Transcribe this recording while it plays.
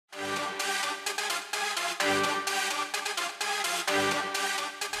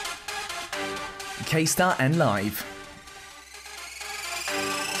K-Star and Live.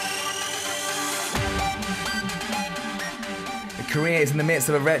 Korea is in the midst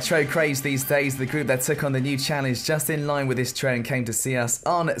of a retro craze these days. The group that took on the new challenge just in line with this trend came to see us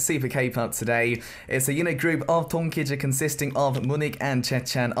on Super K-Pop today. It's a unit group of 동키즈 consisting of Munich and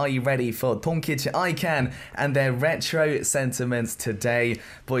Chechan. Are you ready for 동키즈 Ican and their retro sentiments today?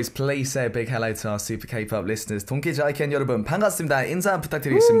 Boys, please say a big hello to our Super K-Pop listeners. 동키즈 Ican 여러분 반갑습니다. 인사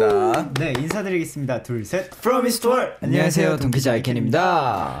부탁드리겠습니다. 네, 인사드리겠습니다. 둘, 셋. From East World. 안녕하세요, 동키즈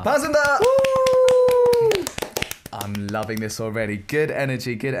아이캔입니다. 반갑습니다. I'm loving this already. Good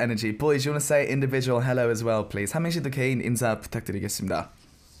energy, good energy. Boys, you want to say individual hello as well, please? 한 명씩 더 개인 인사 부탁드리겠습니다.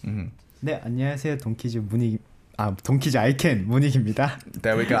 네, 안녕하세요. 동키즈 아이캔 문익입니다.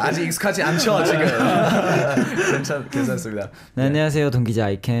 There we go. 아직 익숙하지 않죠, 지금. 괜찮습니다. 네, 안녕하세요. 동키즈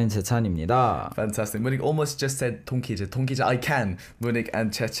아이캔 재찬입니다. Fantastic. Munich almost just said 동키즈 Ican. Munich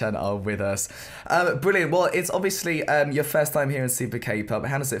and Chechan are with us. Brilliant. Well, it's obviously your first time here in Super K-Pop.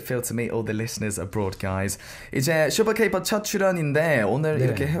 How does it feel to meet all the listeners abroad, guys? 이제 Super K-Pop 첫 출연인데 오늘 네.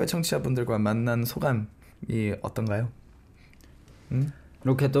 이렇게 해외 청취자분들과 만난 소감이 어떤가요?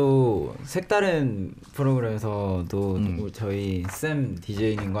 이렇게 또 색다른 프로그램에서도 저희 쌤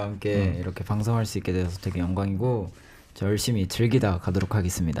DJ님과 함께 이렇게 방송할 수 있게 돼서 되게 영광이고 저 열심히 즐기다 가도록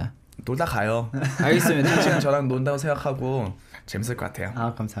하겠습니다. 놀다 가요. 알겠습니다. 지금 저랑 논다고 생각하고 재밌을 것 같아요.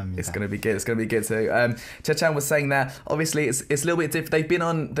 아, 감사합니다. It's gonna be good. It's gonna be good. So, Chechan was saying that obviously it's a little bit different. They've been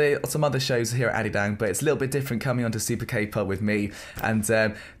on some other shows here at Arirang, but it's a little bit different coming onto Super K-Pop with me, and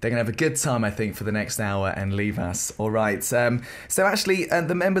they're gonna have a good time, I think, for the next hour and leave us. All right. So actually,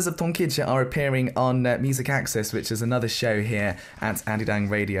 the members of 동키즈 are appearing on Music Access, which is another show here at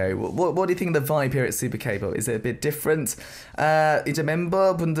Arirang Radio. What do you think of the vibe here at Super K-Pop? Is it a bit different? 이제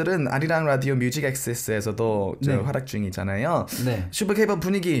멤버분들은 아리랑 라디오 뮤직 액세스에서도 네. 활약 중이잖아요. 네. 슈퍼 K-pop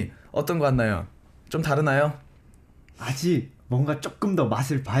분위기 어떤 것 같나요? 좀 다르나요? 아직 뭔가 조금 더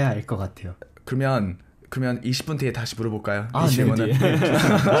맛을 봐야 알 것 같아요. 그러면 20분 뒤에 다시 물어볼까요? 아, 이 질문은. 네.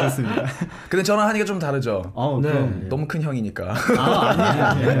 좋습니다. 근데 저랑 하니까 좀 다르죠? 네. 그럼. 너무 큰 형이니까.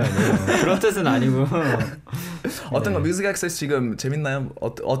 아니에요. 그런 뜻은 아니고 어떤 거 뮤직 액세스 지금 재밌나요?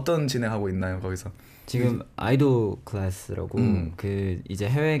 어떤 진행하고 있나요 거기서? 지금 아이돌 클래스라고 그 이제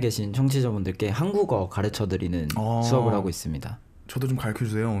해외에 계신 청취자분들께 한국어 가르쳐드리는 수업을 하고 있습니다. 저도 좀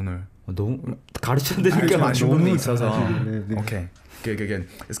가르쳐주세요 오늘. 너무 가르쳐드리는 게 아쉬운 부분이 너무 있어서. 네. Okay. Good.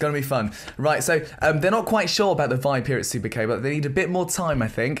 It's going to be fun. Right, so they're not quite sure about the vibe here at Super K, but they need a bit more time, I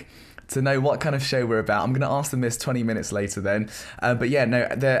think, to know what kind of show we're about. I'm going to ask them this 20 minutes later then. But yeah, no,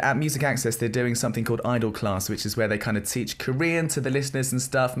 they're at Music Access, they're doing something called Idol Class, which is where they kind of teach Korean to the listeners and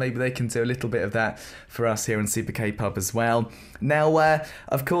stuff. Maybe they can do a little bit of that for us here on Super K-Pop as well. Now,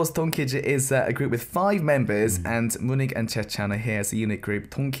 of course, 동키즈 is a group with 5 members, and Munich and Chechan are here as a unit group,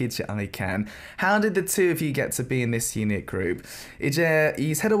 동키즈 Ican. How did the two of you get to be in this unit group? 이제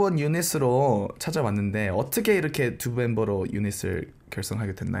이 새로운 유닛으로 찾아왔는데 어떻게 이렇게 두 멤버로 유닛을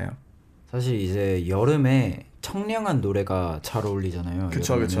결성하게 됐나요? 사실 이제 여름에 청량한 노래가 잘 어울리잖아요.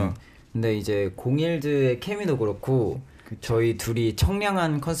 그쵸. 근데 이제 공일즈의 케미도 그렇고 저희 둘이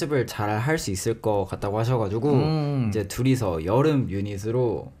청량한 컨셉을 잘 할 수 있을 것 같다고 하셔가지고 이제 둘이서 여름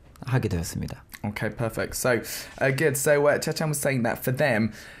유닛으로 하게 되었습니다. Okay, perfect. So, good. So, Chechan was saying that for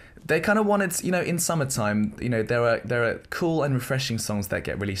them, they kind of wanted, in summertime, there are cool and refreshing songs that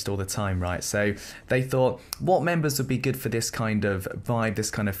get released all the time, right? So they thought, what members would be good for this kind of vibe,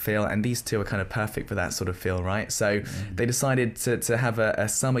 this kind of feel, and these two are kind of perfect for that sort of feel, right? So they decided to have a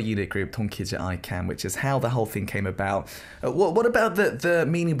summer unit group, 동키즈 Ican, which is how the whole thing came about. What about the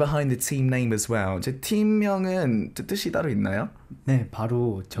meaning behind the team name as well? 제 팀명은 뜻이 따로 있나요? 네,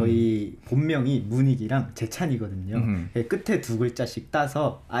 바로 저희 본명이 문익이랑 재찬이거든요. 네, 끝에 2글자씩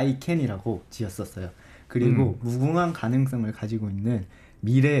따서 아이캔이라고 지었었어요. 그리고 무궁한 가능성을 가지고 있는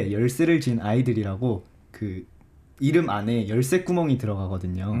미래의 열쇠를 쥔 아이들이라고 그 이름 안에 열쇠 구멍이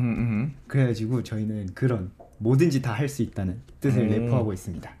들어가거든요. 그래가지고 저희는 그런 뭐든지 다 할 수 있다는 뜻을 내포하고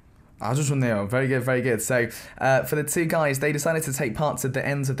있습니다. 아주 좋네요. Very good. So, for the two guys, they decided to take parts of the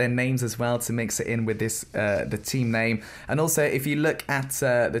ends of their names as well to mix it in with this the team name. And also, if you look at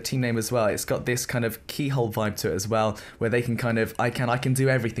the team name as well, it's got this kind of keyhole vibe to it as well, where they can kind of I can do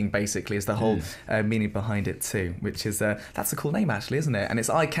everything basically is the whole meaning behind it too. Which is that's a cool name actually, isn't it? And it's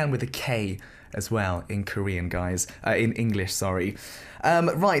I can with a K as well in Korean, guys. In English, sorry.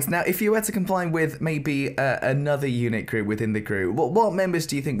 Right, now if you were to combine with maybe another unit group within the group, what members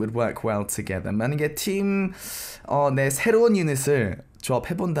do you think would work well together? 만약에 내 새로운 유닛을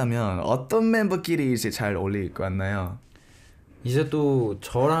조합해본다면 어떤 멤버끼리 이제 잘 어울릴 것 같나요? 이제 또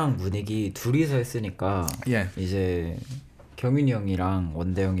저랑 문익이 둘이서 했으니까 예. 이제 경윤이 형이랑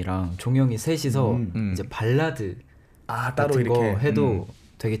원대 형이랑 종영이 셋이서 이제 발라드 따로 같은 이렇게 거 해도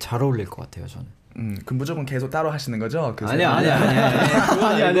되게 잘 어울릴 것 같아요 저는. 그럼 무조건 계속 따로 하시는 거죠? 아니야.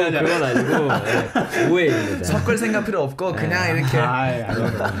 그건 아니고 네, 오해입니다. 섞을 생각 필요 없고 그냥 이렇게.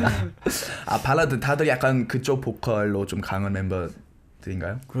 발라드 다들 약간 그쪽 보컬로 좀 강한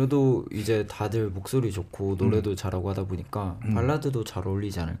멤버들인가요? 그래도 이제 다들 목소리 좋고 노래도 잘하고 하다 보니까 발라드도 잘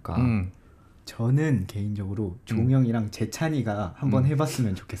어울리지 않을까. 저는 개인적으로 종영이랑 재찬이가 한번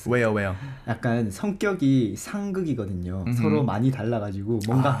해봤으면 좋겠어요. 왜요? 약간 성격이 상극이거든요. 서로 많이 달라가지고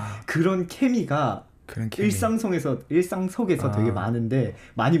뭔가 그런 케미가 일상 속에서 되게 많은데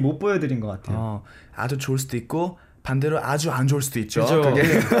많이 못 보여드린 것 같아요. 아주 좋을 수도 있고 반대로 아주 안 좋을 수도 있죠. 그죠?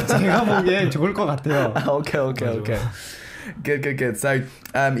 그게 제가 보기엔 좋을 것 같아요. Okay. Good. So,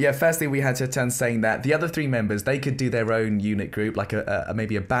 firstly, we had Chachan saying that the other three members, they could do their own unit group, like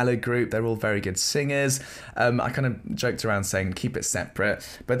maybe a ballad group. They're all very good singers. I kind of joked around saying keep it separate.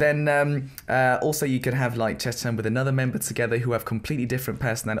 But then also you could have like Chachan with another member together who have completely different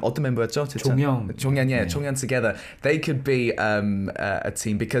personality. 어떤 member였죠? 종현, yeah. 종현 together. They could be a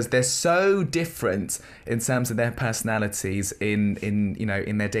team because they're so different in terms of their personalities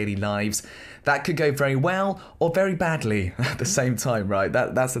in their daily lives. That could go very well or very badly at the same time, right?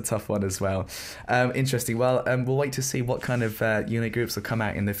 That's a tough one as well. Interesting. Well, we'll wait to see what kind of unit groups will come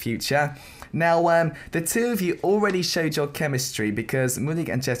out in the future. Now, the two of you already showed your chemistry because Munich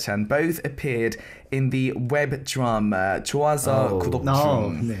and Chechan both appeared in the web drama 좋아서 구독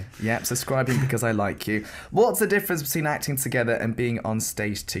중. 네. Yep, subscribing because I like you. What's the difference between acting together and being on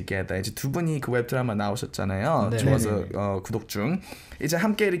stage together? 이제 두 분이 그 웹 드라마 나오셨잖아요. 네. 좋아서 구독 중. 이제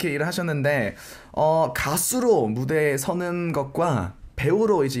함께 이렇게 일을 하셨는데 가수로 무대에 서는 것과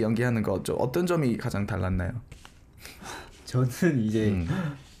배우로 이제 연기하는 것 어떤 점이 가장 달랐나요? 저는 이제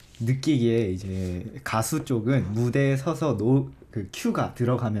느끼기에 이제 가수 쪽은 무대에 서서 그 큐가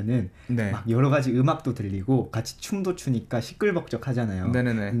들어가면은 막 여러 가지 음악도 들리고 같이 춤도 추니까 시끌벅적하잖아요.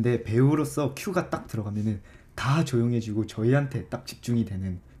 네네네. 근데 배우로서 큐가 딱 들어가면은 다 조용해지고 저희한테 딱 집중이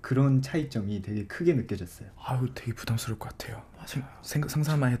되는 그런 차이점이 되게 크게 느껴졌어요. 아유, 되게 부담스러울 것 같아요.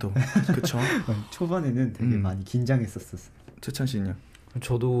 상상만 해도. 그렇죠? 초반에는 되게 많이 긴장했었어요. 최찬 씨는요?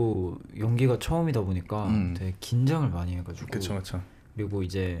 저도 연기가 처음이다 보니까 되게 긴장을 많이 해가지고. 그렇죠. 그리고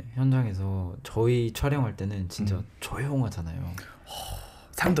이제 현장에서 저희 촬영할 때는 진짜 조용하잖아요.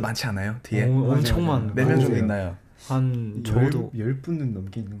 사람도 많지 않아요? 뒤에? 엄청 많아요. 몇 명 정도 있나요? 한 저도 10분은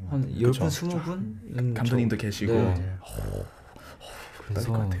넘게 있는 것 같아요. 한 10분, 20분? 감독님도 계시고. 네.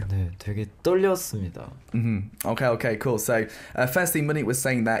 그래서 네, 되게 떨렸습니다. Okay, cool. So, firstly, Munich was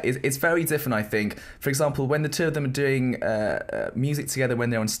saying that it's very different, I think. For example, when the two of them are doing music together when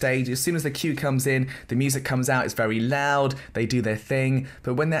they're on stage, as soon as the cue comes in, the music comes out, it's very loud, they do their thing.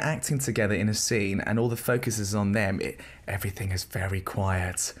 But when they're acting together in a scene and all the focus is on them, everything is very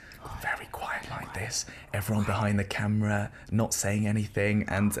quiet. Very quiet like this. Everyone behind the camera, not saying anything.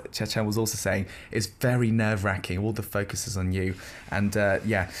 And Chechan was also saying it's very nerve-wracking. All the focus is on you. And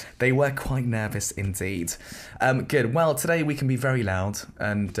they were quite nervous indeed. Good. Well, today we can be very loud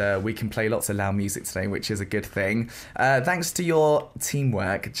and we can play lots of loud music today, which is a good thing. Thanks to your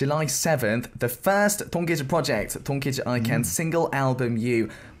teamwork, July 7th, the first 동키즈 project, 동키즈 아이캔 single album You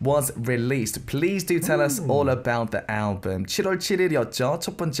was released. Please do tell us all about the album. 7월 7일이었죠.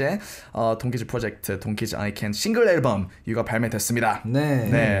 첫 번째 동키즈 프로젝트 동키즈 아이캔 싱글 앨범 You가 발매됐습니다.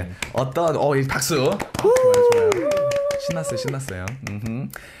 네. 어떤 이 박수. 좋아요. 신났어요.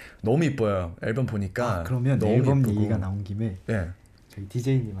 너무 이뻐요. 앨범 보니까. 그러면 너무 앨범 이쁘고. 얘기가 나온 김에 저희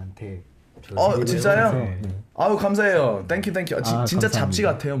DJ님한테 진짜요? 네. 아유 감사해요. 땡큐. 진짜 감사합니다. 잡지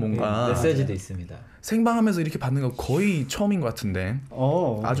같아요 뭔가. 메시지도 있습니다. 생방하면서 이렇게 받는 거 거의 처음인 것 같은데.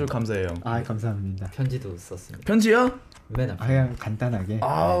 아주 감사해요. 감사합니다. 편지도 썼습니다. 편지요? 맨 앞에. 그냥 간단하게.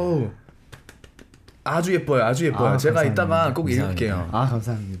 아주 예뻐요. 제가 감사합니다. 이따가 꼭 읽을게요.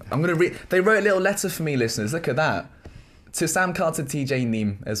 감사합니다. I'm gonna read. They wrote a little letter for me, listeners. Look at that. To Sam Carter, TJ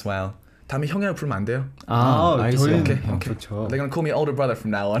님 as well. 다음에 형이라고 부르면 안 돼요? 알겠어요. Okay. 좋죠. They're gonna call me older brother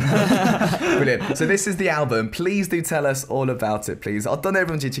from now on. Brilliant. So this is the album. Please do tell us all about it, please. 어떤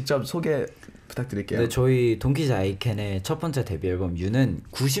앨범인지 직접 소개 부탁드릴게요. 네, 저희 동키즈 아이캔의 첫 번째 데뷔 앨범 U는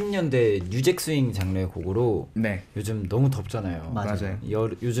 90년대 뉴잭 스윙 장르의 곡으로 요즘 너무 덥잖아요. 맞아요.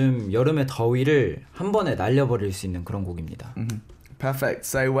 요즘 여름의 더위를 한 번에 날려버릴 수 있는 그런 곡입니다. Perfect.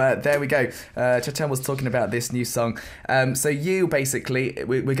 So there we go. Chachan was talking about this new song. So you basically,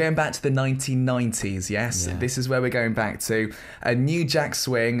 we're going back to the 1990s, yes? Yeah. This is where we're going back to. A new jack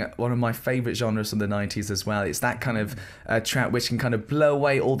swing, one of my favourite genres from the 90s as well. It's that kind of track which can kind of blow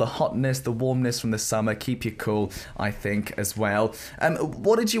away all the hotness, the warmness from the summer, keep you cool, I think, as well.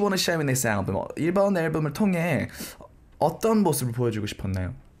 What did you want to show in this album? 이번 앨범을 통해 어떤 모습을 보여주고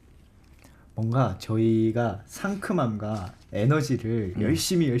싶었나요? 뭔가 저희가 상큼함과 에너지를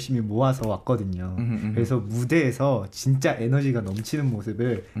열심히 모아서 왔거든요. 그래서 무대에서 진짜 에너지가 넘치는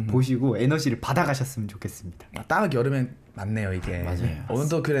모습을 보시고 에너지를 받아가셨으면 좋겠습니다. 딱 여름엔 맞네요 이게. 맞아요.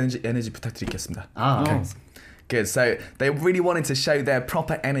 오늘도 그 에너지 부탁드리겠습니다. Okay. Good. So they really wanted to show their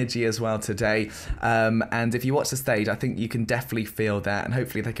proper energy as well today. And if you watch the stage, I think you can definitely feel that. And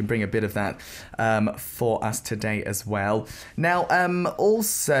hopefully they can bring a bit of that for us today as well. Now,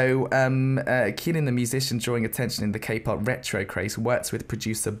 also, Kirin, the musician drawing attention in the K-pop retro craze, works with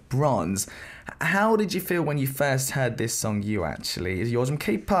producer Bronze. How did you feel when you first heard this song, you actually? 요즘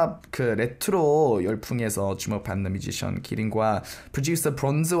K-pop 그 레트로 열풍에서 주목받는 뮤지션 기린과 프로듀서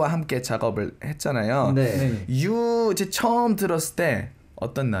브론즈와 함께 작업을 했잖아요. 네. 유 이제 처음 들었을 때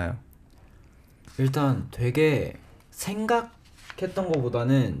어떻나요? 일단 되게 생각했던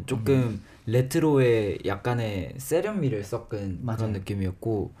것보다는 조금 레트로의 약간의 세련미를 섞은 맞아요. 그런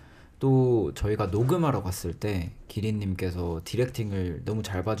느낌이었고 또 저희가 녹음하러 갔을 때 기린님께서 디렉팅을 너무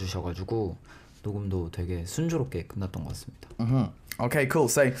잘 봐주셔가지고 녹음도 되게 순조롭게 끝났던 것 같습니다. Okay, cool.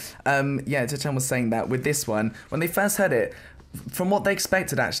 So, yeah, Chachan was saying that with this one, when they first heard it, from what they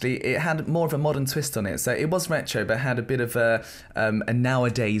expected, actually, it had more of a modern twist on it. So it was retro, but had a bit of a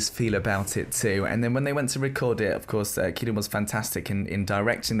nowadays feel about it too. And then when they went to record it, of course, Kirin was fantastic in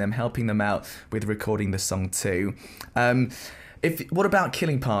directing them, helping them out with recording the song too. What about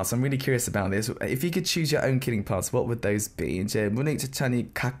killing parts? I'm really curious about this. If you could choose your own killing parts, what would those be? 이제 문익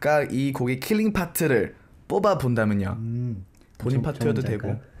재찬이 각각 이 곡의 킬링 파트를 뽑아 본다면요. 본인 파트여도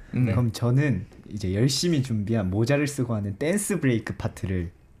되고. 그럼 저는 이제 열심히 준비한 모자를 쓰고 하는 댄스 브레이크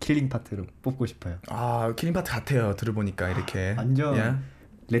파트를 killing 파트로 뽑고 싶어요. 아, 킬링 파트 같아요. 들어보니까 이렇게. 완전 Yeah.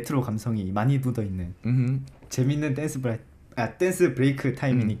 레트로 감성이 많이 묻어 있는 재밌는 댄스 브레이크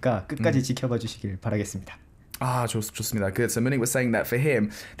타임이니까 끝까지 지켜봐 주시길 바라겠습니다. Ah, 좋습니다. Good. So Munich was saying that for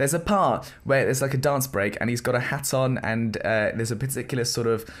him, there's a part where there's like a dance break and he's got a hat on and there's a particular sort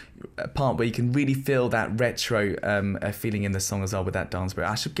of part where you can really feel that retro feeling in the song as well with that dance break.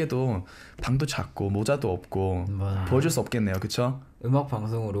 아쉽게도 방도 작고 모자도 없고 보여줄 수 없겠네요. 그쵸? 음악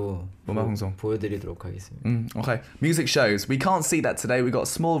방송으로 보여드리도록 하겠습니다. Okay. Music shows. We can't see that today. We've got a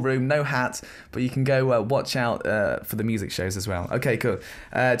small room, no hat, but you can go watch out for the music shows as well. Okay, cool.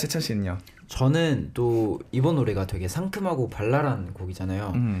 재찬 씨는요? 저는 또 이번 노래가 되게 상큼하고 발랄한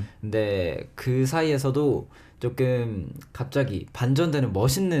곡이잖아요. 근데 그 사이에서도 조금 갑자기 반전되는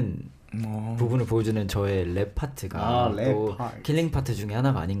멋있는 부분을 보여주는 저의 랩 파트가 또 킬링 파트 중에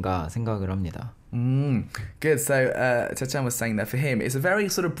하나가 아닌가 생각을 합니다. Good. So Chachan was saying that for him, it's a very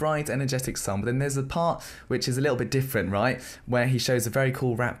sort of bright, energetic song, but then there's a part which is a little bit different, right? Where he shows a very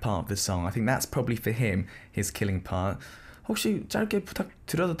cool rap part of the song. I think that's probably for him, his killing part. 혹시 짧게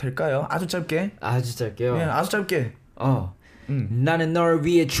부탁드려도 될까요? 아주 짧게. 아주 짧게요. 네, 아주 짧게. 나는 널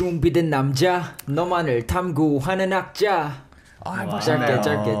위해 준비된 남자, 너만을 탐구하는 악자.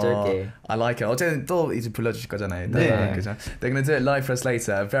 짧게. I like it. 어쨌든 또 이제 불러주실 거잖아요. 네. 그죠? They're gonna do it live for us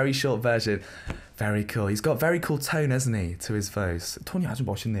later. A very short version. Very cool. He's got very cool tone, hasn't he, to his voice. 톤이 아주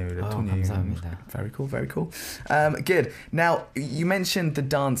멋있네요. 톤이. 감사합니다. Very cool. Good. Now you mentioned the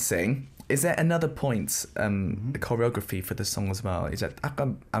dancing. Is there another point, the choreography for the song as well? 이제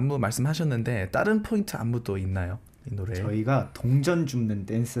아까 안무 말씀하셨는데 다른 포인트 안무도 있나요? 이 노래에? 저희가 동전 줍는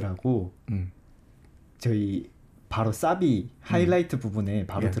댄스라고 저희 바로 사비 하이라이트 부분에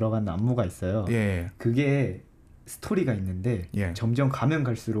바로 들어가는 안무가 있어요. 그게 스토리가 있는데 점점 가면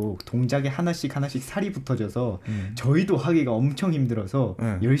갈수록 동작에 하나씩 살이 붙어져서 저희도 하기가 엄청 힘들어서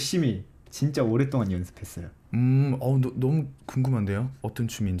열심히 진짜 오랫동안 연습했어요. 너무 궁금한데요? 어떤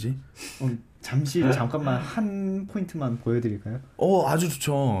춤인지? 잠깐만 한 포인트만 보여드릴까요? 아주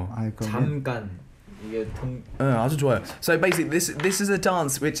좋죠. 잠깐. 아주 좋아요. So basically, this is a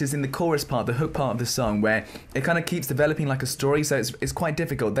dance which is in the chorus part, the hook part of the song, where it kind of keeps developing like a story. So it's quite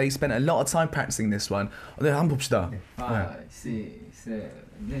difficult. They spent a lot of time practicing this one. 네, 한번 봅시다. 5, 6, 7,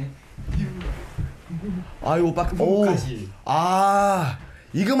 8. 아이고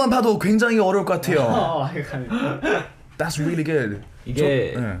이것만 봐도 굉장히 어려울 것 같아요. That's really good.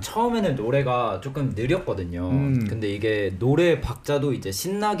 이게 처음에는 노래가 조금 느렸거든요. 근데 이게 노래 박자도 이제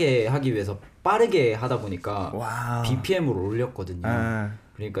신나게 하기 위해서 빠르게 하다 보니까 BPM을 올렸거든요.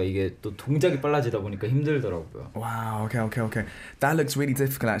 그러니까 이게 또 동작이 빨라지다 보니까 힘들더라고요. Wow, okay. That looks really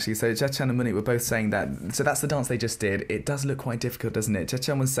difficult actually. So Jechan and Munich were both saying that. So that's the dance they just did. It does look quite difficult, doesn't it?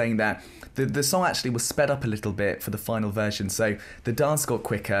 Jechan was saying that the song actually was sped up a little bit for the final version. So the dance got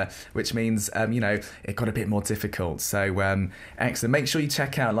quicker, which means, it got a bit more difficult. So excellent. Make sure you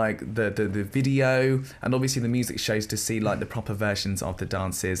check out like the video and obviously the music shows to see like the proper versions of the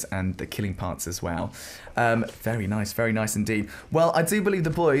dances and the killing parts as well. Very nice indeed. Well, I do believe the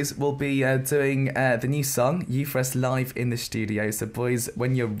boys will be doing the new song Euphorus live in the studio. So boys,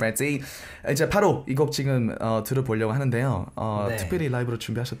 when you're ready, 이제 바로 이 곡 지금 들어보려고 하는데요. 네. 특별히 라이브로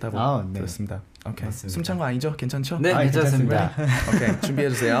준비하셨다고 네. 들었습니다. 오케이. 맞습니다. 숨찬 거 아니죠? 괜찮죠? 네, 괜찮습니다. Okay,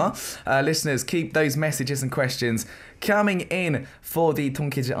 준비해주세요. Listeners, keep those messages and questions coming in for the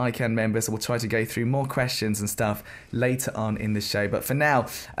동키즈 아이캔 members. We'll try to go through more questions and stuff later on in the show. But for now,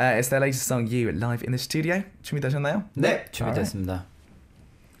 it's their latest song, You, live in the studio. 준비되셨나요? 네, 준비됐습니다.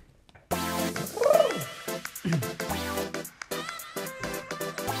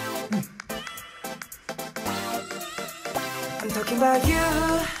 I'm talking about you.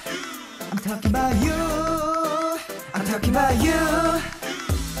 I'm talking about you. I'm talking about you.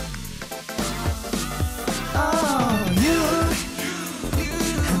 Oh, you.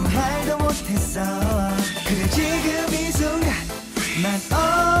 아무 말도 못했어. 그래 지금 이 순간 난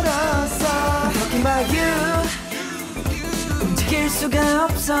얼었어. I'm talking about you. 움직일 수가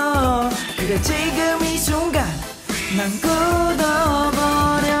없어. 그래 지금 이 순간 난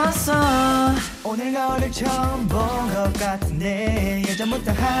굳어버렸어. 오늘 너를 처음 본 것 같은데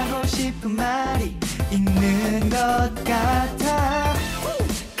예전부터 하고 싶은 말이 있는 것 같아.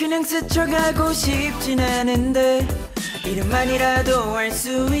 그냥 스쳐가고 싶진 않은데 이름만이라도 알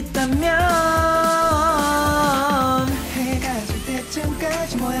수 있다면 해가 질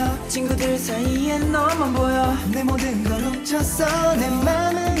때쯤까지 모여 친구들 사이에 너만 보여 내 모든 걸 훔쳤어 내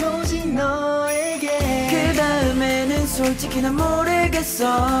맘은 오직 너에게 그 다음에는 솔직히 난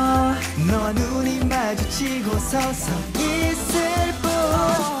모르겠어 너와 눈이 마주치고 서서 있을 뿐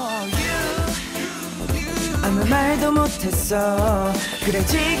아무 말도 못했어 그래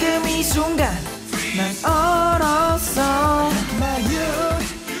지금 이 순간 난 얼었어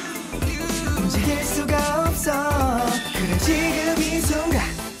움직일 수가 없어 그래 지금 이 순간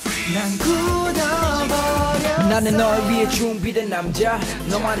난 굳어버렸어 나는 널 위해 준비된 남자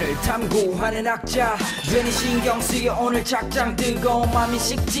너만을 탐구하는 학자 괜히 신경 쓰여 오늘 작정 뜨거운 맘이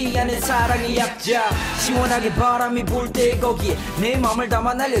식지 않은 사랑의 약자 시원하게 바람이 불 때 거기에 내 맘을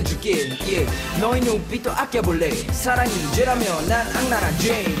담아 날려줄게 yeah. 너의 눈빛도 아껴볼래 사랑이 죄라면 난 악랄한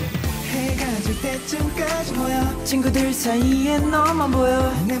죄 해가 질 때쯤까지 모여 친구들 사이에 너만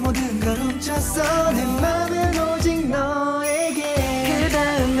보여 내 모든 걸 훔쳤어 내 맘은 오직 너에게 그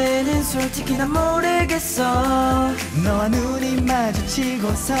다음에는 솔직히 난 모르겠어 너와 눈이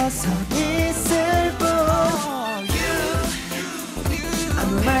마주치고 서서 있을 뿐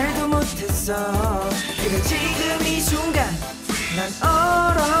아무 말도 못했어 그래 지금 이 순간 난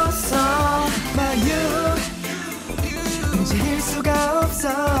얼었어 움직일 수가 없어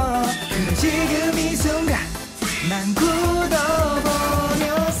그래 지금 이 순간 난 굳어버렸어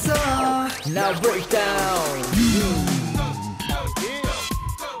Now break down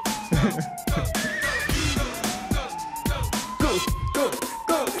Go, go,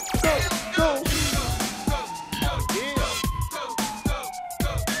 go, go, go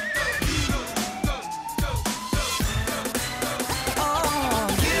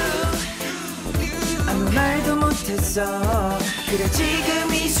아무 말도 못했어 그래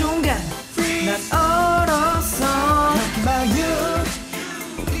지금 이 순간 난 얼었어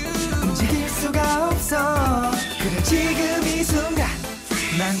움직일 수가 없어 그래 지금 이 순간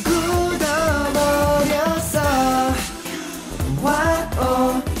난 굳어버렸어 Why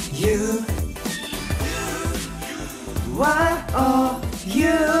oh you Why oh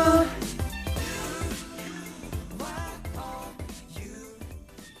you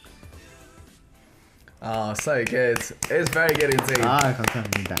Oh, so good. It's very good indeed.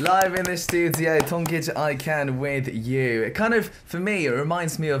 감사합니다. Live in the studio, 동키즈 아이캔 with you. It kind of, for me, it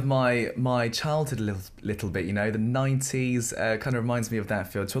reminds me of my childhood a little bit, you know, the 90s kind of reminds me of that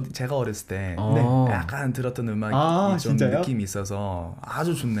feel. 제가 어렸을 때 약간 들었던 음악이 좀 진짜요? 느낌이 있어서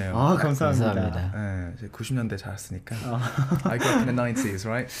아주 좋네요. 감사합니다. 네, 90년대 자랐으니까. I grew up in the 90s,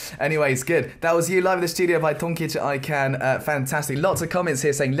 right? Anyways, good. That was you live in the studio by 동키즈 아이캔. Fantastic. Lots of comments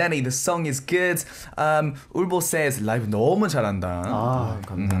here saying, Lenny, the song is good. 울보 says, 라이브 너무 잘한다.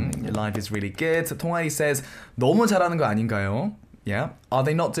 감사합니다. Live is really good. 동아리 says, 너무 잘하는 거 아닌가요? Yeah. Are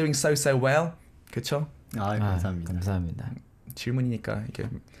they not doing so well? 그쵸? 감사합니다. 감사합니다. 질문이니까 이게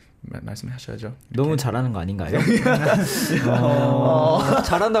말씀하셔야죠. 너무 잘하는 거 아닌가요?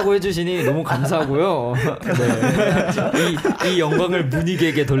 잘한다고 해주시니 너무 감사하고요. 네. 이 영광을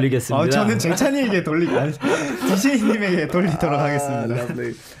문익에게 돌리겠습니다. 저는 재찬이에게 DJ님에게 돌리도록 하겠습니다.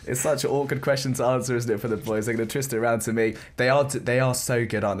 Lovely. It's such an awkward question to answer, isn't it, for the boys? They're going to twist it around to me. They are so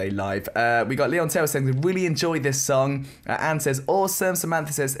good, aren't they, live? We got Leon Taylor saying they really enjoy this song. Anne says, awesome.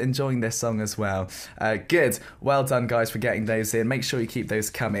 Samantha says, enjoying this song as well. Good. Well done, guys, for getting those in. Make sure you keep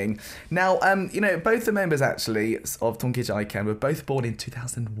those coming. Now, both the members, actually, of 동키즈 아이캔 were both born in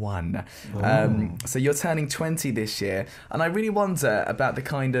 2001. So you're turning 20 this year. And I really wonder about the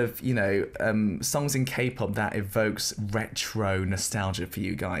kind of, songs in K-pop that evokes retro nostalgia for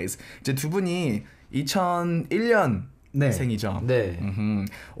you guys. 이제 두 분이 2001년 네. 생이죠. 네.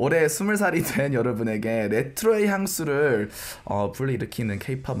 올해 20살이 된 여러분에게 레트로의 향수를 불러일으키는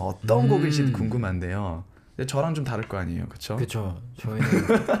K-팝 어떤 곡일지 궁금한데요. 저랑 좀 다를 거 아니에요, 그렇죠? 그렇죠. 저희는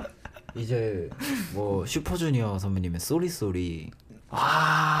이제 뭐 슈퍼주니어 선배님의 쏘리 쏘리.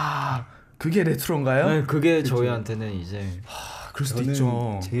 그게 레트로인가요? 네, 그게 저희한테는 이제 그럴 수도 저는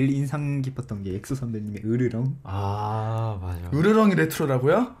있죠. 제일 인상 깊었던 게 엑소 선배님의 으르렁. 맞아. 으르렁이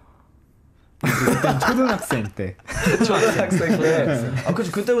레트로라고요? 그때 초등학생 때. 초등학생 때.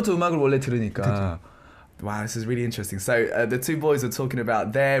 그렇죠. 그때부터 음악을 원래 들으니까. Wow, this is really interesting. So the two boys are talking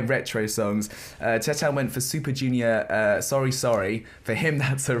about their retro songs. Chechan went for Super Junior, Sorry Sorry. For him,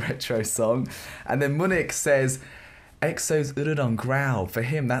 that's a retro song. And then Munich says EXO's Ururong Growl. For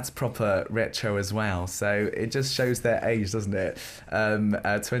him, that's proper retro as well. So it just shows their age, doesn't it?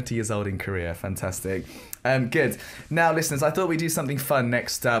 20 years old in Korea. Fantastic. Good. Now, listeners, I thought we'd do something fun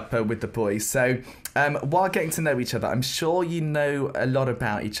next up with the boys. So while getting to know each other, I'm sure you know a lot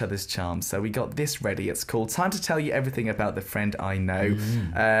about each other's charms. So we got this ready. It's called Time to Tell You Everything About the Friend I Know,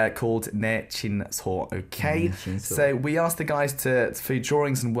 called 내 친소. Okay? So we asked the guys for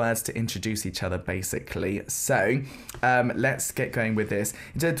drawings and words to introduce each other, basically. So let's get going with this.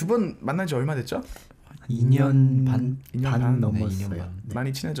 이제 두 분 만난 지 얼마 됐죠? 2년 반 넘었어요. 네, 2년 반. 네.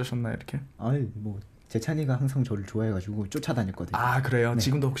 많이 친해졌나요, 이렇게? 아니 뭐 재찬이가 항상 저를 좋아해가지고 쫓아다녔거든요. 그래요? 네.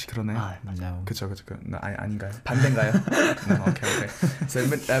 지금도 혹시 그러나요? 맞아요. 그쵸. 아닌가요? 반대인가요? No, okay. So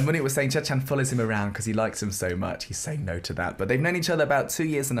Munich was saying Chechan follows him around because he likes him so much. He's saying no to that. But they've known each other about 2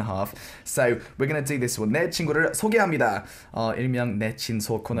 years and a half. So we're going to do this one. 내 친구를 소개합니다. 일명 내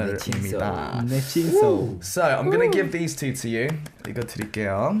친소 코너입니다. 내 친소. So I'm going to give these two to you. 이거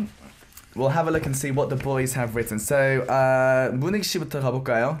드릴게요. We'll have a look and see what the boys have written. So, 문익 씨부터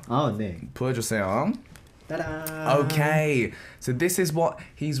가볼까요? 네. 보여주세요. 따란. Okay. So this is what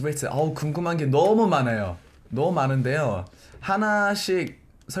he's written. 궁금한 게 너무 많아요. 너무 많은데요. 하나씩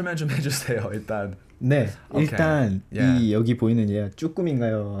설명 좀 해주세요, 일단. 네. Okay. 일단 Yeah. 이 여기 보이는 얘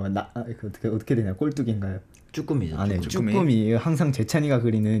쭈꾸미인가요? 어떻게 되냐? 꼴뚜기인가요? 쭈꾸미죠. 네. 쭈꾸미. 쭈꾸미. 항상 재찬이가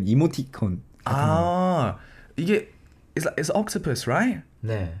그리는 이모티콘. 이게 it's octopus, right?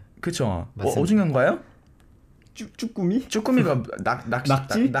 네. 그쵸? 맞습니다. 오징어인가요? 쭈꾸미? 쭈꾸미가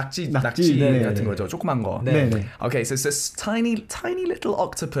낙지 네, 같은 네. 거죠. 조그만 거. 네. 네. Okay, so tiny little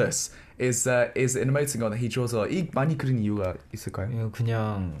octopus is an emoticon that he draws. 이 많이 그린 이유가 있을까요?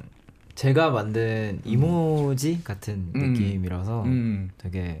 그냥 제가 만든 이모지 같은 느낌이라서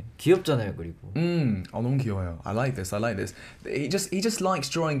되게 귀엽잖아요. 그리고 너무 귀여워요. I like this. He just likes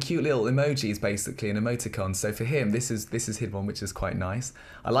drawing cute little emojis, basically, and emoticons. So for him, this is his one, which is quite nice.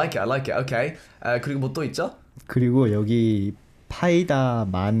 I like it. Okay. 그리고 뭐 또 있죠? 그리고 여기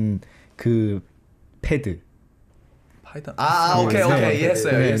파이다만 그 패드. 파이썬. 오케이.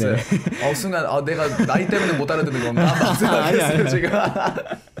 이해했어요. 순간 내가 나이 때문에 못 알아듣는 건가? 막 생각했어요 지금.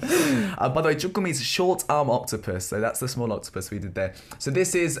 By the way, 쭈꾸미 is short arm octopus, so that's the small octopus we did there. So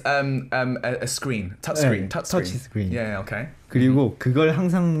this is a screen, touch screen. Yeah, okay. 그리고 그걸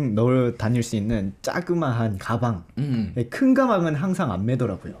항상 넣어 다닐 수 있는 자그마한 가방. 큰 가방은 항상 안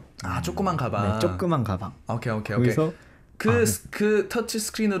매더라고요. 조그만 가방. 네, 조그만 가방. 오케이. 그래서 그 터치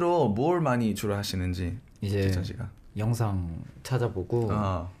스크린으로 뭘 많이 주로 하시는지 이제 씨가. 영상 찾아보고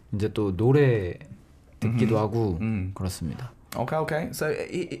이제 또 노래 듣기도 하고 그렇습니다. Okay. So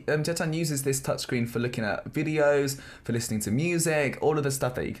Jetan uses this touchscreen for looking at videos, for listening to music, all of the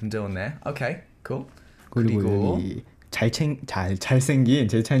stuff that you can do on there. Okay, cool. 그리고 여기 잘생긴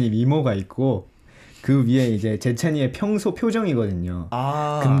재찬이 미모가 있고 그 위에 이제 재찬이의 평소 표정이거든요.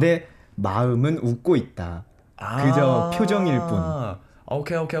 근데 마음은 웃고 있다. 그저 표정일 뿐.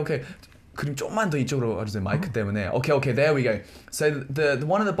 오케이. 그림 조금만 더 이쪽으로 와주세요. 마이크 때문에. Okay, there we go. So the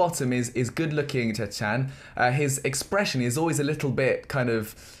one at the bottom is good looking Chechan. His expression is always a little bit kind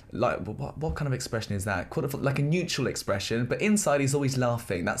of like what kind of expression is that? Quite like a neutral expression, but inside he's always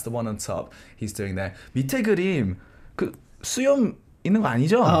laughing. That's the one on top he's doing there. 밑에 그림 그 수염 있는 거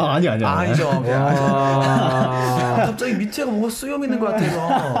아니죠? 아니요. 아니죠. 갑자기 밑에가 뭐가 수염 있는 것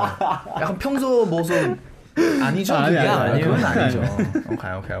같아서 약간 평소 모습 아니죠? 아니요. 그건 아니죠.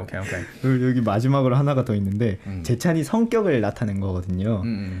 오케이. 그리고 여기 마지막으로 하나가 더 있는데 재찬이 성격을 나타낸 거거든요.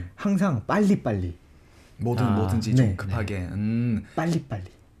 항상 빨리빨리. 뭐든지 좀 급하게. 빨리빨리.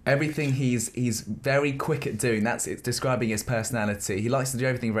 Everything he's very quick at doing. It's describing his personality. He likes to do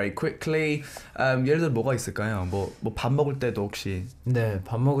everything very quickly. 예를 들어 뭐가 있을까요? 뭐 밥 먹을 때도 혹시? 네,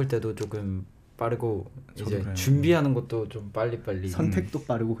 밥 먹을 때도 조금 빠르고 이제 그래요. 준비하는 것도 좀 빨리빨리. 선택도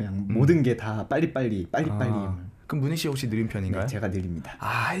빠르고 그냥 모든 게 다 빨리빨리. 그럼 문희 씨 혹시 느린 편인가요? 네, 제가 느립니다.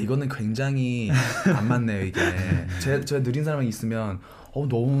 이거는 굉장히 안 맞네요 이게. 제가 느린 사람이 있으면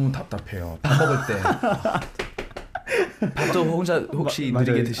너무 답답해요. 밥 먹을 때. 밥도 혼자 혹시 맞아요.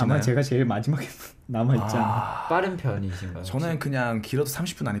 느리게 드시나요? 아마 제가 제일 마지막에 남아있잖아요. 빠른 편이신가요? 저는 그냥 길어도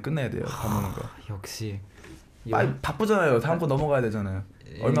 30분 안에 끝내야 돼요. 밥 먹는 거. 역시 바쁘잖아요. 다음 거 넘어가야 되잖아요.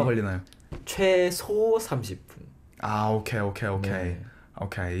 얼마 걸리나요? 최소 30분. 오케이. 네.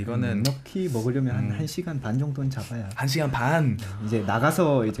 오케이. 이거는 넉넉히 먹으려면 한 1시간 반 정도는 잡아야 1시간 반. 이제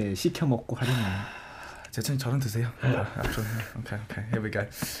나가서 이제 시켜 먹고 하려면 재찬이 저랑 드세요. Okay. Here we go.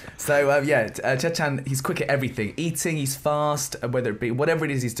 So Chechan, he's quick at everything. Eating, he's fast, whether it be whatever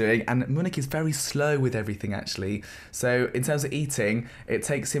it is he's doing. And Munich is very slow with everything actually. So in terms of eating, it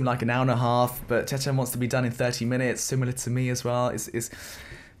takes him like an hour and a half, but Chechan wants to be done in 30 minutes, similar to me as well. It's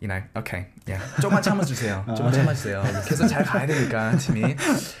you know, okay, yeah. 좀만 참아주세요. 계속 잘 가야 되니까 팀이.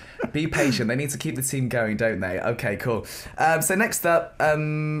 Be patient. They need to keep the team going, don't they? Okay, cool. So next up,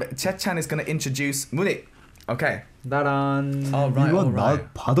 Chechan is going to introduce Munich. Okay. 나란. 이건 나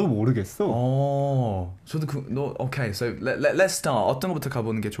봐도 모르겠어. 저도 okay. So let's start. 어떤 거부터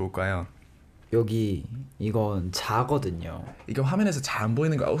가보는 게 좋을까요? 여기 이건 자거든요. 이거 화면에서 잘 안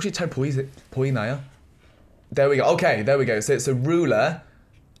보이는 거 혹시 잘 보이나요? There we go. Okay, there we go. So it's a ruler.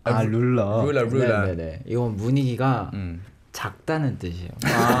 룰러. ruler. 네. 이건 문익이가 작다는 뜻이에요.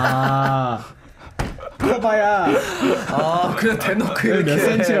 커봐야 그냥 대놓고 이렇게 몇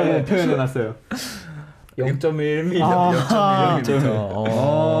센치라고 표현해놨어요. 0.1mm.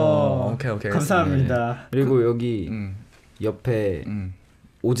 0.1mm. 오케이. 감사합니다. 그리고 여기 옆에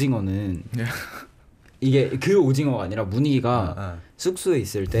오징어는 이게 그 오징어가 아니라 문익이가 숙소에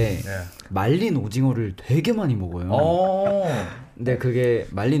있을 때 말린 오징어를 되게 많이 먹어요. 근데 그게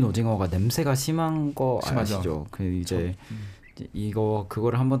말린 오징어가 냄새가 심한 거 아시죠? 그 이제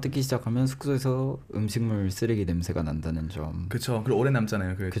그거를 한번 뜯기 시작하면 숙소에서 음식물 쓰레기 냄새가 난다는 점. 그렇죠. 그리고 오래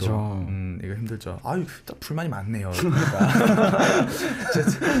남잖아요. 그렇죠. 이거 힘들죠. 딱 불만이 많네요.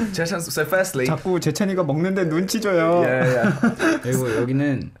 So firstly, 자꾸 재찬이가 먹는데 눈치 줘요. 그리고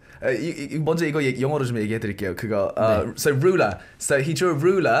여기는 먼저 이거 영어로 좀 얘기해 드릴게요. 그거 so ruler. So he drew a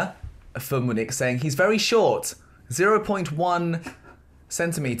ruler for Munich saying he's very short. 0.1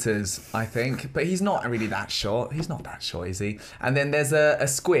 centimeters, I think, but he's not really that short. He's not that short, is he? And then there's a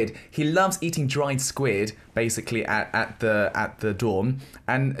squid. He loves eating dried squid, basically at the dorm.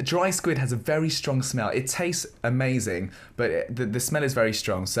 And dry squid has a very strong smell. It tastes amazing, but the smell is very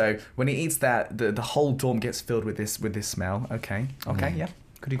strong. So when he eats that, the whole dorm gets filled with this smell. Okay, yeah.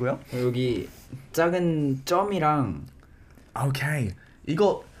 그리고요? 여기 작은 점이랑 Okay,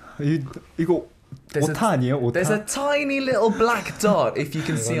 이거 오타 아니에요? 오타? There's a tiny little black dot if you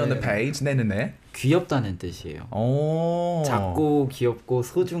can see on the page. 네네네. 귀엽다는 뜻이에요. 작고 귀엽고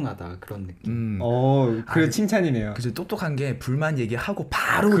소중하다 그런 느낌. 그래 칭찬이네요. 그죠, 똑똑한 게 불만 얘기하고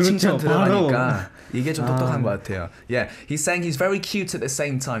바로 칭찬 들어가니까 이게 좀 똑똑한 것 같아요. Yeah, he's saying he's very cute at the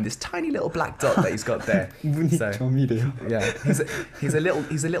same time. This tiny little black dot that he's got there. 문이 점이래요. Yeah, he's a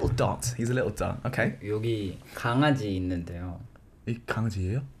little dot. He's a little dot. Okay. 여기 강아지 있는데요. 이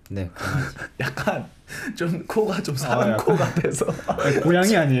강아지예요? 네, 강아지. 약간 좀 코가 좀 사람 코 같아서.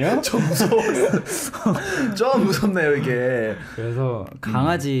 고양이 아니에요? 좀 무서워요. 좀 무섭네요 이게. 그래서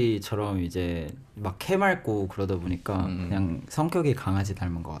강아지처럼 이제 막 캐맑고 그러다 보니까 그냥 성격이 강아지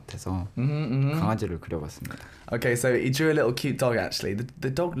닮은 것 같아서 강아지를 그려봤습니다. Okay, so he drew a little cute dog actually.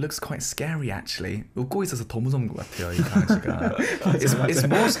 The dog looks quite scary actually. 웃고 있어서 더 무서운 것 같아요 이 강아지가. It's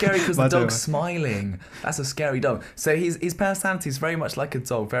more scary because the dog's smiling. That's a scary dog. So his personality is very much like a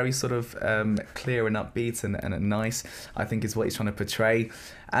dog, very sort of clear and upbeat and nice. I think is what he's trying to portray.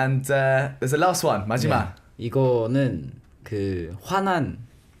 And there's the last one, 마지막. 네, 이거는 그 화난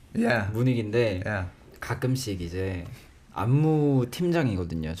문익인데 가끔씩 이제 안무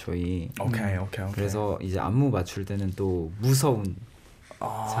팀장이거든요 저희. 오케이. 그래서 이제 안무 맞출 때는 또 무서운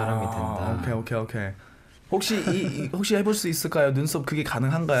사람이 된다. 오케이. 혹시 해볼 수 있을까요? 눈썹 그게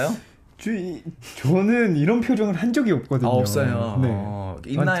가능한가요? 저는 이런 표정을 한 적이 없거든요. 없어요.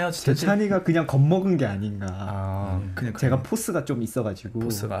 네. 있나요? 재찬이가 그냥 겁먹은 게 아닌가. 그냥 제가 포스가 좀 있어가지고.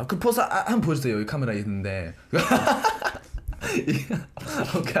 포스가 그 포스 한번 보여주세요. 여기 카메라 있는데.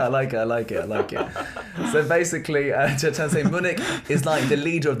 Okay, I like it. So basically, Chechan saying Munich is like the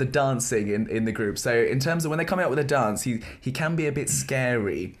leader of the dancing in the group. So in terms of when they come out with a dance, he can be a bit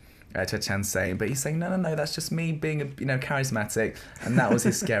scary. Chechan's saying, but he's saying no, that's just me being charismatic, and that was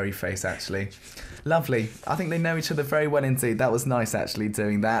his scary face actually. Lovely. I think they know each other very well indeed. That was nice actually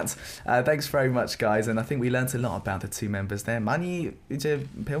doing that. Thanks very much guys, and I think we learnt a lot about the two members there. 많이 이제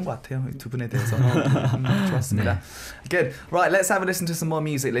배운 것 같아요. 두 분에 대해서. 좋았습니다. Good. Right, let's have a listen to some more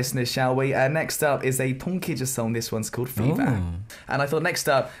music, listeners, shall we? Next up is a 동키즈 song. This one's called Fever. And I thought next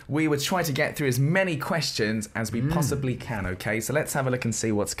up we would try to get through as many questions as we possibly can. Okay, so let's have a look and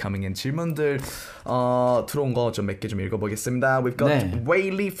see what's coming in. 질문들 들어온 거 좀 몇 개 좀 읽어보겠습니다. We've got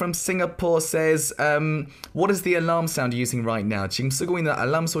Whaley from Singapore says, what is the alarm sound you're using right now? 지금 쓰고 있는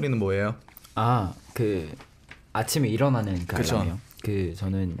알람 소리는 뭐예요? 그 아침에 일어나는 그 그쵸. 알람이요. 그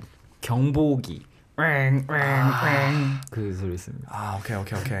저는 경보기 그 소리 씁니다.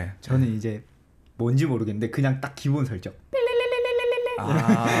 오케이. 저는 이제 뭔지 모르겠는데 그냥 딱 기본 설정.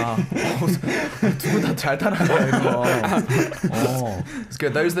 두 분 다 잘 따라가요 이거. It's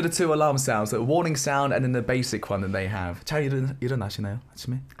good. Those are the two alarm sounds, the warning sound and then the basic one that they have. 잘 일어나시나요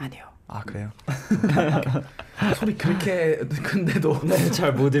아침에? 아니요. 그래요? 소리 그렇게 큰데도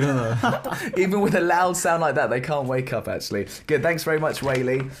잘 못 일어나요. Even with a loud sound like that, they can't wake up actually. Good, thanks very much,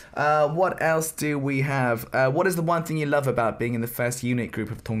 Whaley. What else do we have? What is the one thing you love about being in the first unit group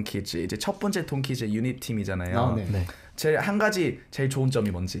of 동키즈? 이제 첫 번째 동키즈 유닛 팀이잖아요. 네. 제일 한 가지 제일 좋은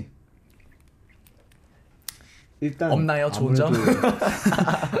점이 뭔지? 일단 없나요, 좋은 점?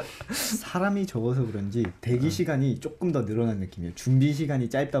 사람이 적어서 그런지 대기 시간이 조금 더 늘어난 느낌이에요. 준비 시간이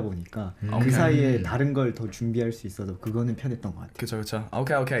짧다 보니까 그 사이에 다른 걸 더 준비할 수 있어서 그거는 편했던 것 같아요. 그쵸.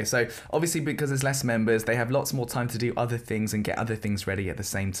 Okay. So obviously because there's less members, they have lots more time to do other things and get other things ready at the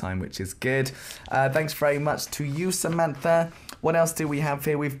same time, which is good. Thanks very much to you, Samantha. What else do we have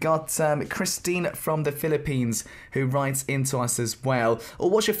here? We've got Christine from the Philippines who writes into us as well.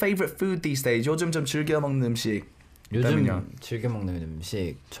 What's your favourite food these days? 요즘 좀 즐겨 먹는 음식. 요즘 즐겨 먹는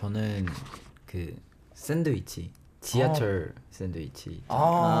음식 저는 그 샌드위치 지하철 샌드위치.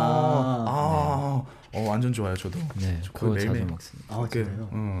 완전 좋아요 저도. 네, 그거 자주 먹습니다.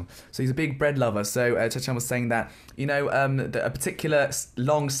 진짜요? So he's a big bread lover. So Chachan was saying that a particular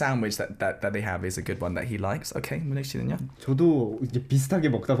long sandwich that they have is a good one that he likes. Okay, 문혁 씨는요? 저도 이제 비슷하게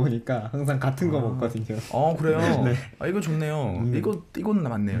먹다 보니까 항상 같은 거 먹거든요. 그래요? 네. 이거 좋네요. 이거는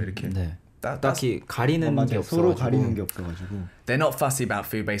맞네요 이렇게. 네. 딱히 가리는 게 없어가지고. 서로 가리는 게 없어가지고. They're not fussy about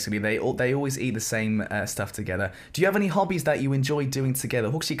food basically. They always eat the same stuff together. Do you have any hobbies that you enjoy doing together?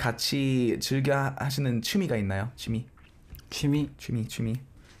 혹시 같이 즐겨 하시는 취미가 있나요? 취미.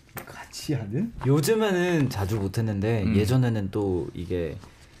 같이 하는? 요즘에는 자주 못했는데 예전에는 또 이게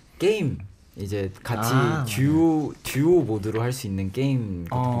게임 이제 같이 듀오 모드로 할 수 있는 게임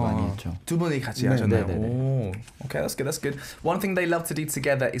같은 거 많이 했죠. 두 분이 같이 하셨나요? Okay, that's good. One thing they love to do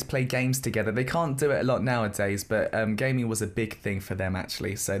together is play games together. They can't do it a lot nowadays, but gaming was a big thing for them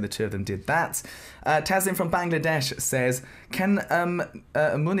actually. So the two of them did that. Tazin from Bangladesh says, "Can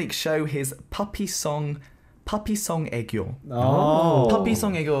Munich show his puppy song 애교?" puppy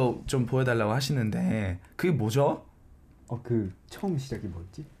song 애교 좀 보여달라고 하시는데 그게 뭐죠? 그 처음 시작이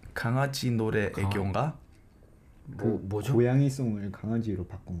뭐였지? 강아지 노래 애교인가? 뭐죠? 고양이 송을 강아지로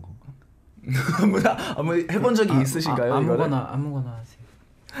바꾼 건가? 뭐 해본 적이 있으신가요? 아무거나 하세요.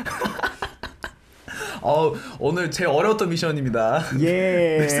 오늘 제일 어려웠던 미션입니다.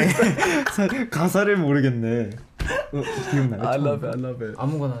 예. 가사를 모르겠네. 기억나요? I love it.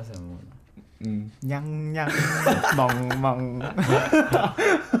 아무거나 하세요. 아무거나. 냥냥 멍멍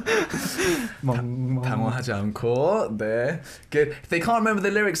멍멍. 당황하지 않고 네. Good. They can't remember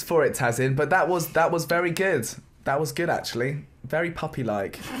the lyrics for it, Tazin, but that was very good. That was good actually. Very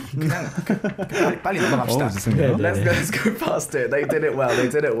puppy-like. 그냥 빨리 넘어갑시다. Let's go past it. They did it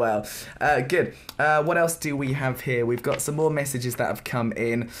well. Good. What else do we have here? We've got some more messages that have come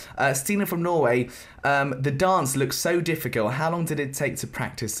in. Stina from Norway. The dance looks so difficult. How long did it take to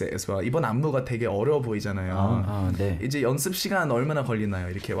practice it as well? 이번 안무가 되게 어려워 보이잖아요. 네. 이제 연습 시간 얼마나 걸리나요?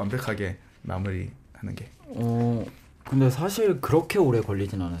 이렇게 완벽하게 마무리하는 게. 근데 사실 그렇게 오래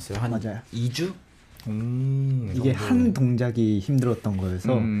걸리진 않았어요. 한 맞아요. 2주? 이게 한 동작이 힘들었던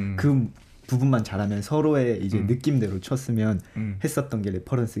거여서 그 부분만 잘하면 서로의 이제 느낌대로 쳤으면 했었던 게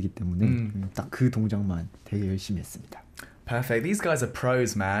레퍼런스이기 때문에 딱 그 동작만 되게 열심히 했습니다. Perfect. These guys are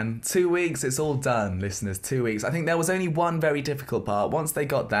pros, man. 2 weeks, it's all done, listeners. 2 weeks. I think there was only one very difficult part. Once they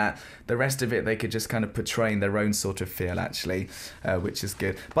got that, the rest of it they could just kind of portray in their own sort of feel, actually, which is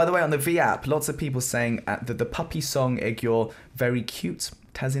good. By the way, on the V app, lots of people saying that the puppy song "Egyor" very cute.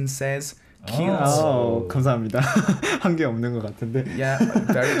 Tazin says. Cute. 감사합니다. 한 게 없는 것 같은데. Yeah,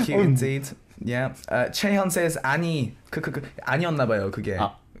 very cute indeed. Yeah. 최현 says 아니 아니었나 봐요 그게.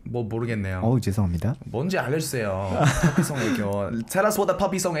 뭐 모르겠네요. 죄송합니다. 뭔지 알려주세요. puppy song 애교. Tell us what the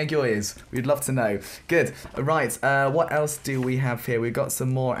puppy song 애교 is. We'd love to know. Good. Right. What else do we have here? We've got some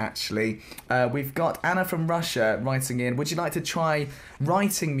more actually. We've got Anna from Russia writing in. Would you like to try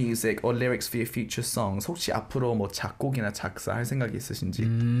writing music or lyrics for your future songs? 혹시 앞으로 뭐 작곡이나 작사할 생각이 있으신지?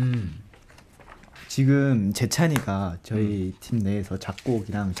 지금 재찬이가 저희 팀 내에서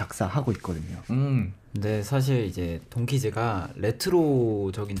작곡이랑 작사하고 있거든요. 네, 사실 이제 동키즈가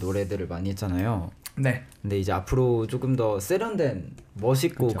레트로적인 노래들을 많이 했잖아요. 네. 근데 이제 앞으로 조금 더 세련된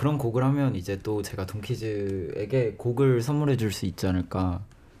멋있고 그쵸. 그런 곡을 하면 이제 또 제가 동키즈에게 곡을 선물해 줄 수 있지 않을까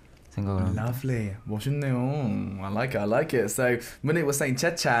생각을 합니다. Lovely. 멋있네요. I like it. I like it. So Munich was saying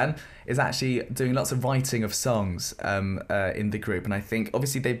Chechan is actually doing lots of writing of songs in the group, and I think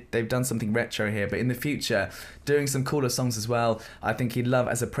obviously they've done something retro here, but in the future doing some cooler songs as well. I think he'd love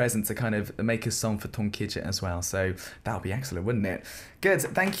as a present to kind of make a song for 동키즈 as well. So that would be excellent, wouldn't it? Good.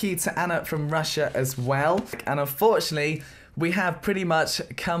 Thank you to Anna from Russia as well. And unfortunately, we have pretty much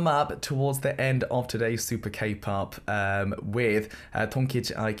come up towards the end of today's Super K-pop with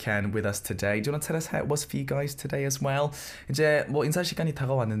동키즈 아이캔 with us today. Do you want to tell us how it was for you guys today as well? 이제 뭐 인사 시간이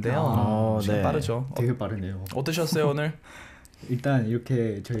다가왔는데요. 시간 네. 빠르죠? 되게 빠르네요. 어떠셨어요 오늘? 일단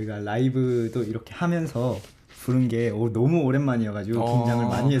이렇게 저희가 라이브도 이렇게 하면서 부른 게 너무 오랜만이어가지고 긴장을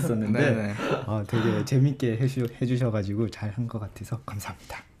많이 했었는데 되게 재밌게 해주셔가지고 잘한 것 같아서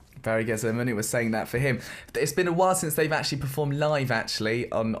감사합니다. Very good. So Munich was saying that for him. It's been a while since they've actually performed live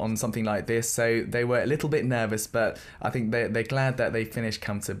actually on something like this, so they were a little bit nervous, but I think they're glad that they finished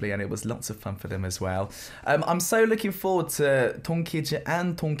comfortably, and it was lots of fun for them as well. I'm so looking forward to 동키즈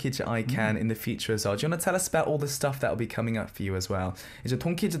and 동키즈 아이캔 in the future as well. Do you want to tell us about all the stuff that will be coming up for you as well? 이제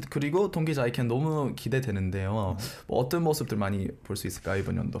동키즈 그리고 동키즈 아이캔 너무 기대되는데요. 뭐 어떤 모습들 많이 볼 수 있을까요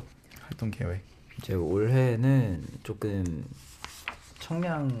이번 연도 활동 계획? 이제 올해는 조금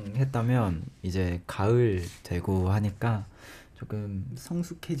청량했다면 이제 가을 되고 하니까 조금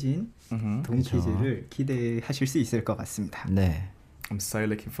성숙해진 동키즈를 기대하실 수 있을 것 같습니다. 네. I'm so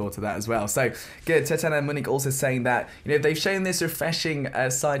looking forward to that as well. So good. Tetana and Munich also saying that they've shown this refreshing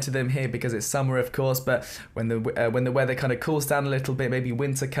side to them here because it's summer, of course. But when the weather kind of cools down a little bit, maybe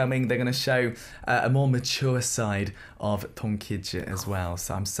winter coming, they're going to show a more mature side of 동키즈 as well.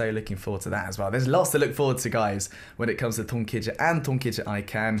 So I'm so looking forward to that as well. There's lots to look forward to, guys, when it comes to 동키즈 and 동키즈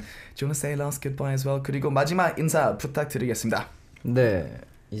아이캔. Do you want to say a last goodbye as well? 그리고 마지막 인사 부탁드리겠습니다. 네.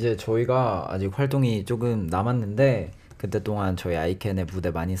 이제 저희가 아직 활동이 조금 남았는데 그때 동안 저희 아이캔의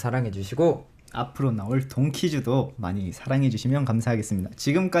무대 많이 사랑해 주시고 앞으로 나올 동키즈도 많이 사랑해 주시면 감사하겠습니다.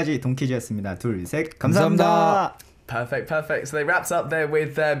 지금까지 동키즈였습니다. 둘, 셋, 감사합니다. Perfect. So they wrapped up there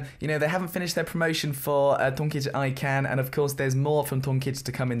with, they haven't finished their promotion for 동키즈 아이캔, and of course there's more from 동키즈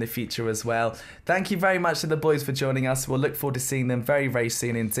to come in the future as well. Thank you very much to the boys for joining us. We'll look forward to seeing them very, very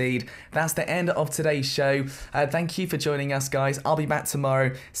soon indeed. That's the end of today's show. Thank you for joining us, guys. I'll be back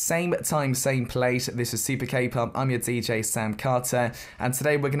tomorrow, same time, same place. This is Super K-pop. I'm your DJ, Sam Carter, and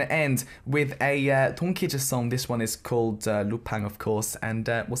today we're going to end with a 동키즈 song. This one is called Lupang, of course, and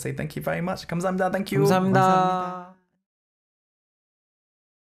we'll say thank you very much. 감사합니다. Thank you. 감사합니다.